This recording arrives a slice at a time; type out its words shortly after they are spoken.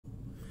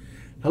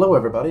Hello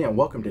everybody and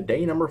welcome to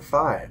day number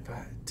 5.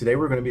 Today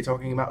we're going to be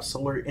talking about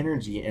solar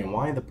energy and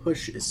why the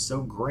push is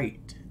so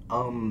great.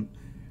 I'm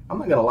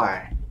not gonna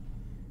lie,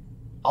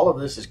 all of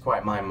this is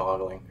quite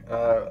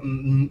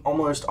mind-boggling.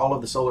 Almost all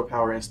of the solar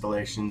power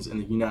installations in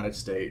the United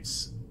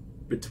States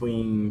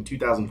between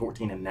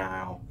 2014 and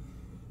now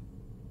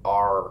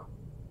are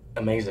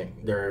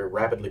amazing. They're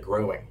rapidly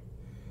growing.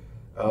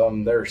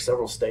 There are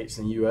several states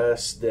in the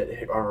US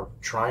that are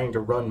trying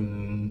to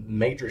run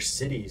major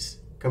cities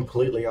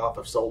completely off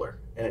of solar,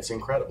 and it's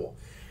incredible.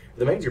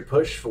 The major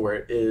push for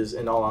it is,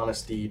 in all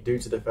honesty, due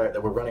to the fact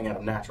that we're running out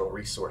of natural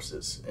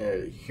resources.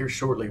 Here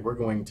shortly, we're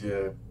going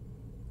to,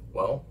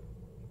 well,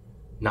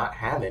 not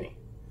have any.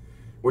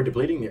 We're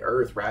depleting the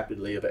earth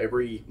rapidly of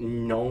every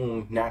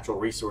known natural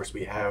resource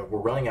we have. We're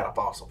running out of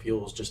fossil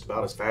fuels just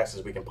about as fast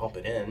as we can pump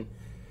it in.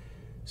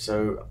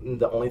 So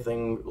the only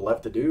thing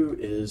left to do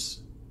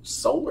is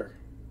solar.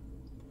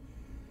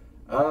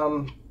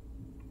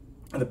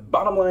 The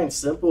bottom line is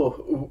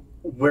simple.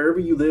 Wherever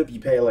you live, you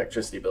pay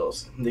electricity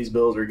bills. These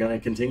bills are going to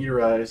continue to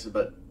rise,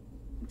 but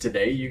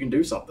today you can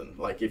do something.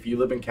 Like if you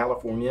live in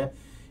California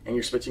and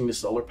you're switching to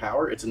solar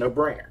power, it's a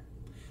no-brainer.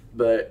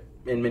 But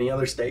in many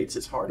other states,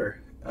 it's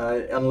harder.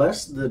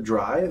 Unless the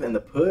drive and the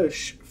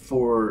push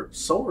for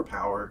solar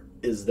power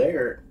is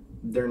there,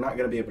 they're not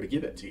going to be able to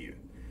give it to you.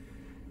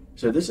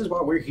 So this is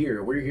why we're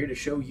here. We're here to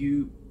show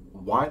you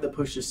why the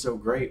push is so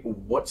great,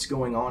 what's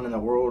going on in the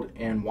world,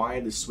 and why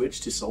the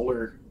switch to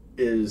solar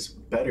is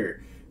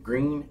better.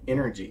 Green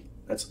energy.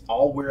 That's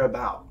all we're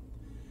about.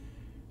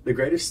 The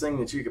greatest thing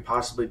that you could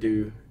possibly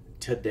do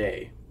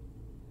today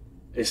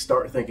is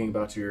start thinking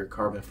about your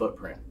carbon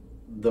footprint.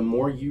 The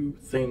more you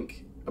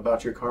think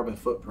about your carbon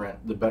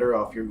footprint, the better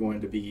off you're going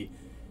to be,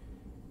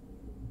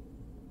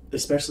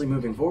 especially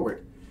moving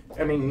forward.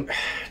 I mean,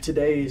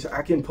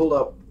 I could pull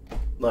up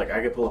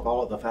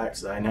all of the facts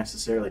that I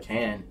necessarily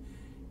can,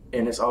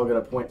 and it's all going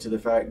to point to the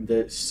fact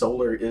that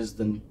solar is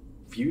the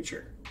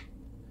future.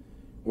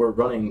 We're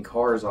running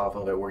cars off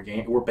of it.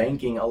 We're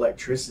banking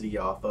electricity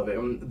off of it.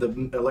 And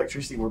the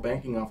electricity we're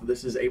banking off of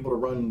this is able to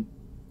run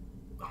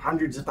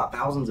hundreds, if not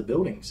thousands, of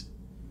buildings.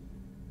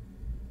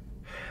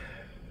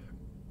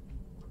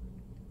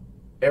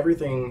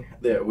 Everything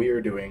that we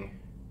are doing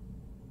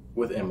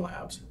with M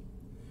Labs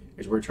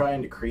is we're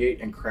trying to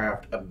create and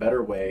craft a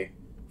better way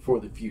for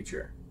the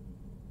future.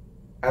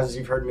 As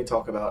you've heard me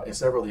talk about in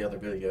several of the other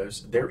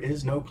videos, there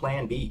is no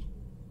plan B.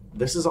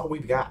 This is all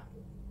we've got.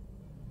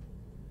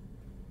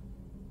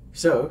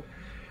 So,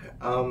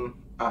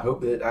 I hope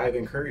that I've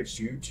encouraged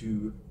you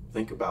to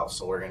think about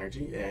solar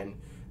energy and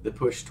the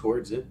push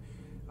towards it.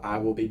 I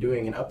will be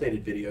doing an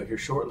updated video here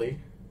shortly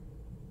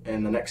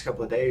in the next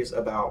couple of days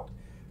about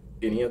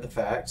any of the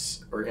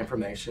facts or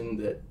information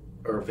that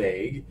are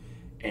vague.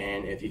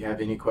 And if you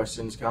have any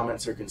questions,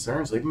 comments, or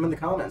concerns, leave them in the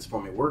comments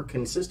for me. We're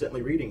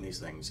consistently reading these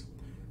things.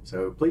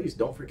 So please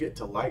don't forget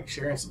to like,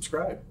 share, and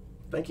subscribe.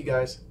 Thank you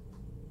guys.